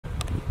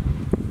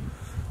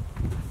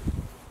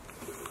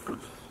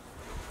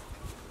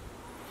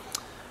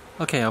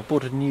Okay, I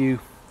bought a new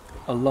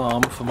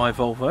alarm for my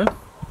Volvo,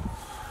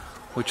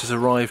 which has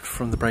arrived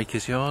from the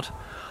breaker's yard.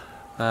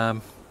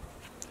 It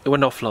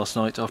went off last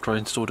night after I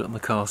installed it on the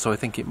car, so I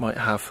think it might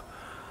have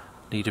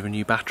need of a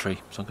new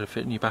battery, so I'm going to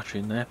fit a new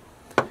battery in there.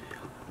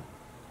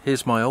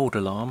 Here's my old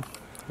alarm,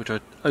 which I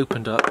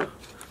opened up,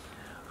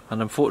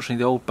 and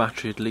unfortunately the old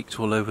battery had leaked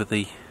all over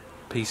the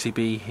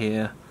PCB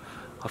here.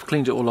 I've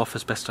cleaned it all off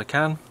as best I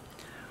can,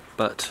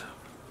 but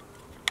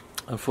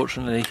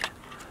unfortunately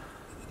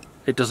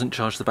it doesn't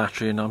charge the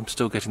battery, and I'm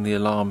still getting the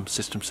alarm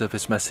system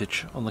service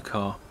message on the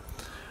car.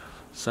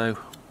 So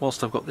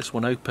whilst I've got this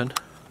one open,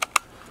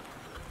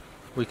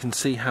 we can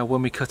see how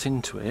when we cut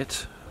into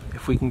it,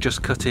 if we can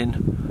just cut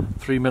in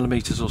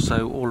 3mm or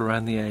so all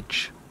around the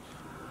edge,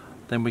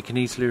 then we can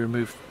easily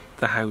remove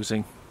the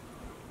housing,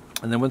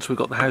 and then once we've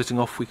got the housing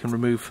off we can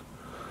remove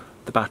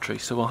the battery.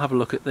 So we'll have a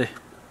look at the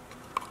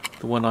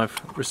one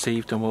I've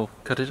received and we'll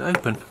cut it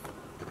open.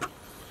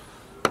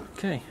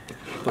 Okay,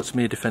 put some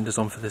ear defenders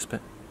on for this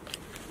bit.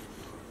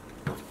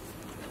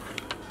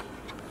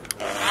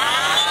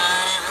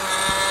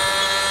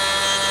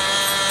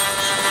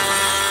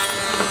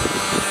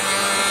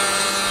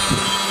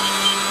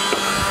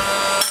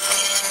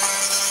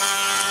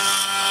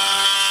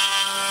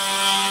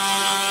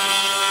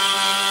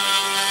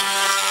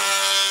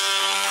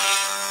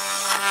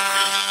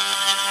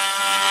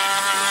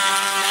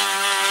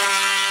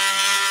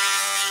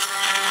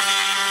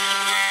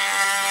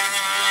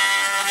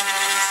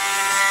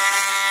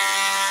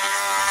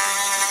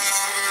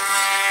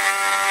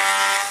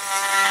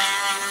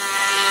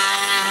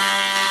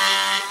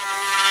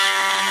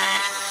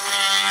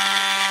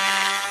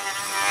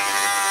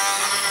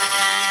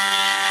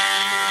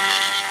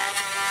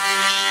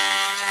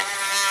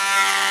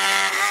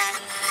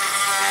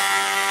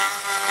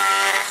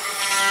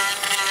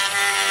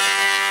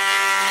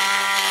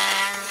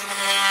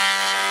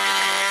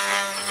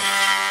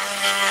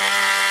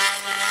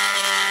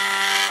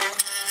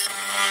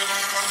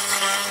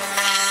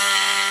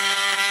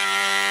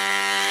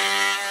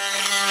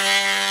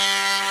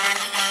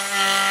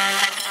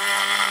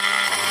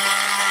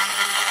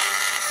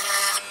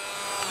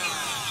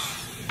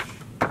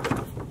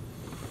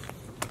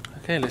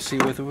 Okay, let's see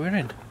whether we're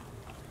in.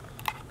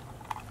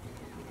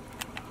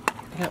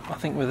 Yep, I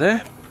think we're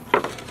there.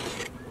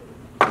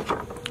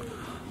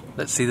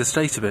 Let's see the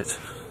state of it.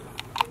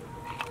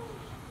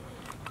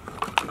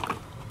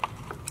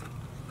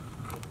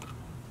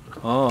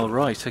 Oh,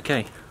 right,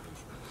 okay.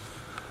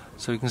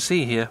 So you can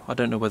see here, I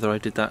don't know whether I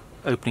did that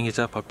opening it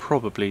up, I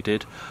probably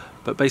did,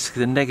 but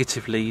basically the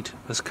negative lead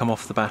has come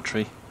off the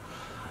battery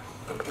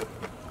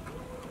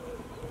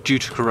due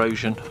to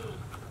corrosion,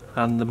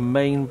 and the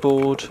main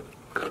board,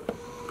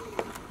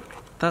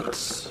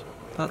 that's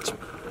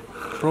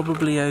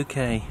probably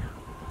okay.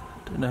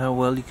 Don't know how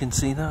well you can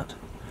see that,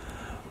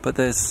 but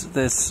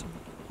there's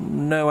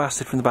no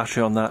acid from the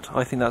battery on that.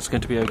 I think that's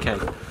going to be okay.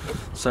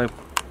 So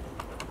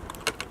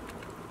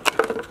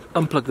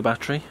unplug the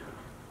battery.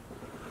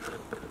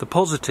 The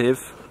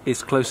positive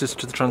is closest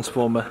to the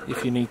transformer,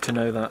 if you need to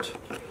know that.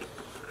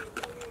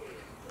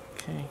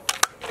 Okay,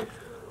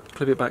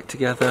 clip it back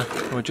together,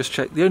 and we'll just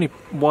check. The only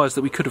wires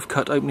that we could have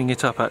cut opening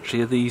it up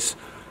actually are these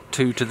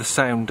two to the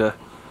sounder,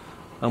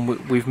 and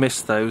we've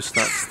missed those.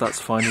 That's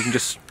fine. You can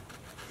just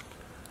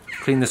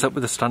clean this up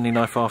with a Stanley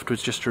knife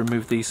afterwards, just to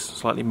remove these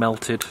slightly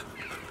melted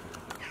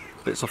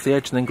bits off the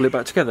edge, and then glue it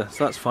back together.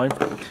 So that's fine.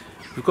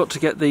 We've got to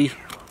get the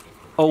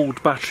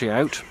old battery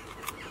out,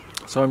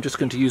 so I'm just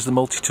going to use the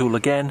multi-tool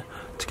again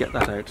to get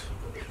that out.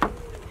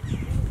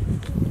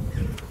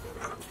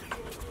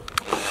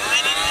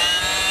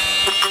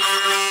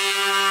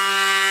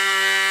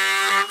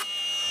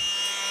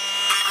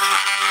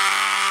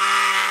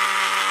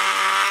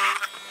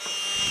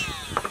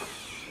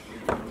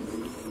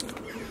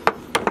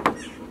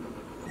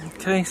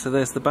 Okay, so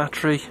there's the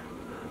battery.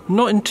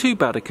 Not in too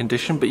bad a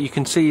condition, but you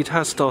can see it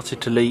has started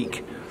to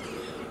leak.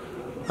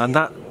 And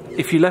that,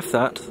 if you left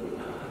that,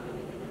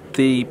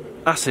 the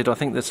acid, I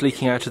think, that's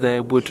leaking out of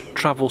there would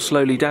travel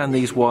slowly down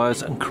these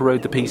wires and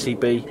corrode the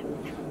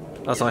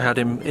PCB, as I had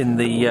in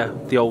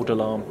the old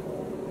alarm.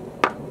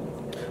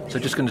 So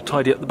just going to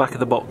tidy up the back of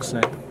the box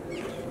now.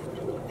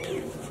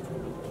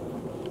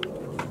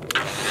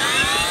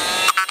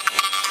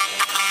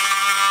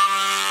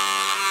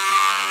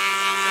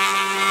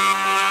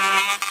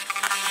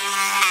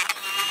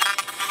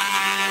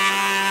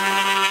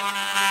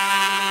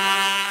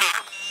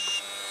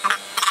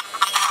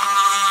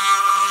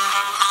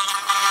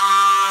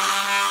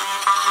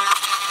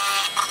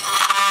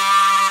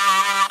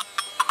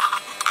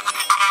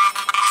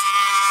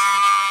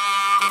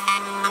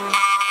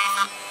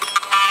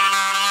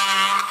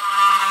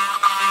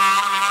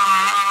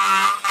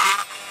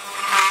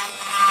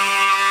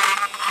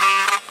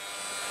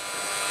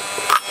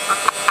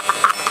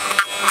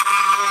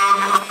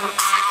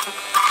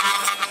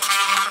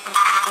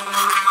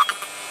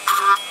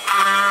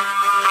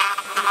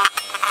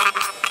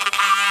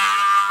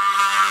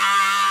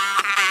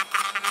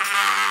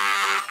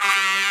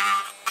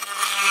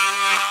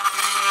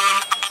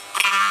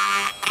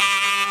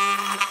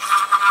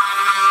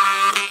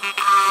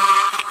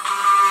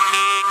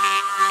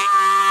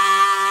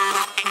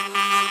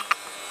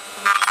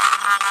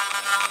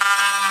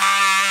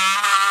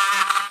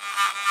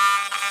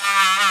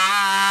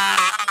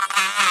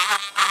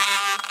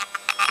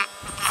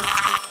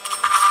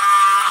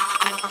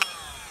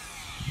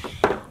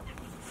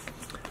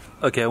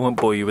 Okay, I won't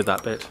bore you with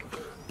that bit.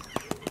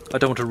 I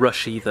don't want to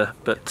rush either,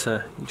 but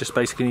you just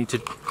basically need to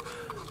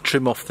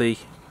trim off the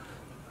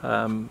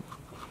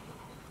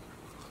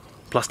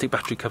plastic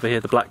battery cover here,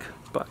 the black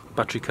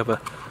battery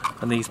cover,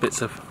 and these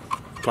bits of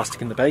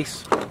plastic in the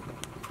base,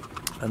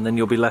 and then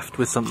you'll be left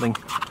with something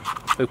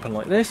open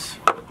like this.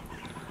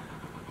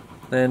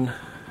 Then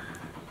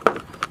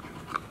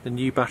the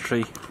new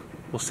battery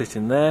will sit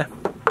in there,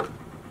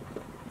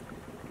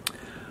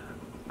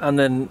 and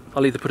then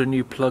I'll either put a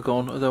new plug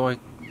on, although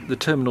the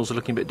terminals are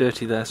looking a bit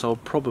dirty there, so I'll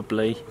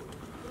probably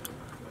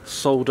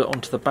solder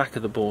onto the back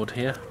of the board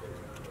here.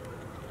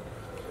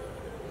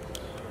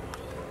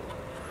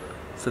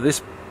 So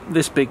this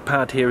big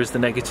pad here is the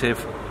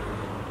negative,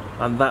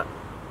 and that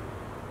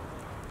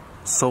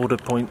solder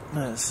point,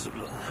 don't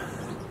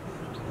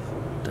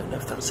know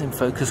if that's in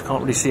focus,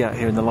 can't really see out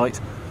here in the light,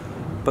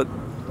 but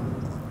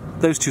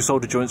those two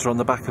solder joints are on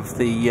the back of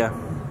the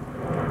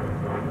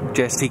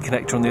JST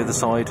connector on the other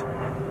side.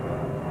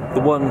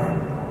 The one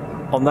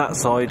on that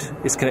side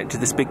is connected to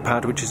this big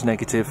pad, which is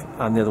negative,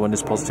 and the other one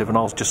is positive, and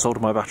I'll just solder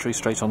my battery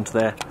straight onto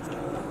there.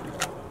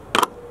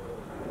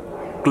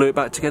 Glue it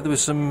back together with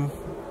some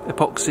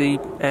epoxy,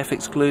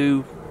 airfix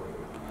glue,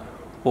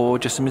 or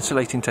just some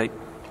insulating tape.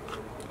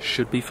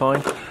 Should be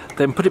fine.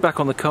 Then put it back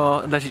on the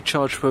car and let it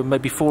charge for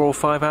maybe 4 or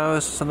 5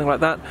 hours, something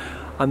like that,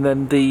 and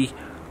then the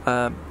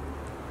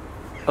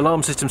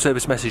alarm system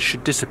service message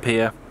should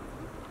disappear.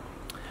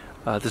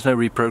 There's no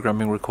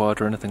reprogramming required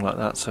or anything like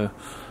that, so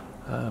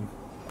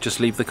just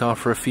leave the car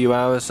for a few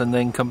hours and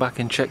then come back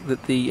and check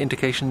that the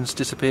indications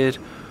disappeared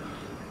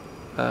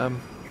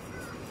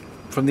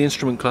from the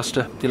instrument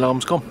cluster. The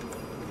alarm's gone,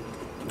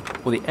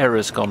 or the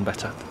error's gone,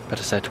 better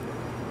said.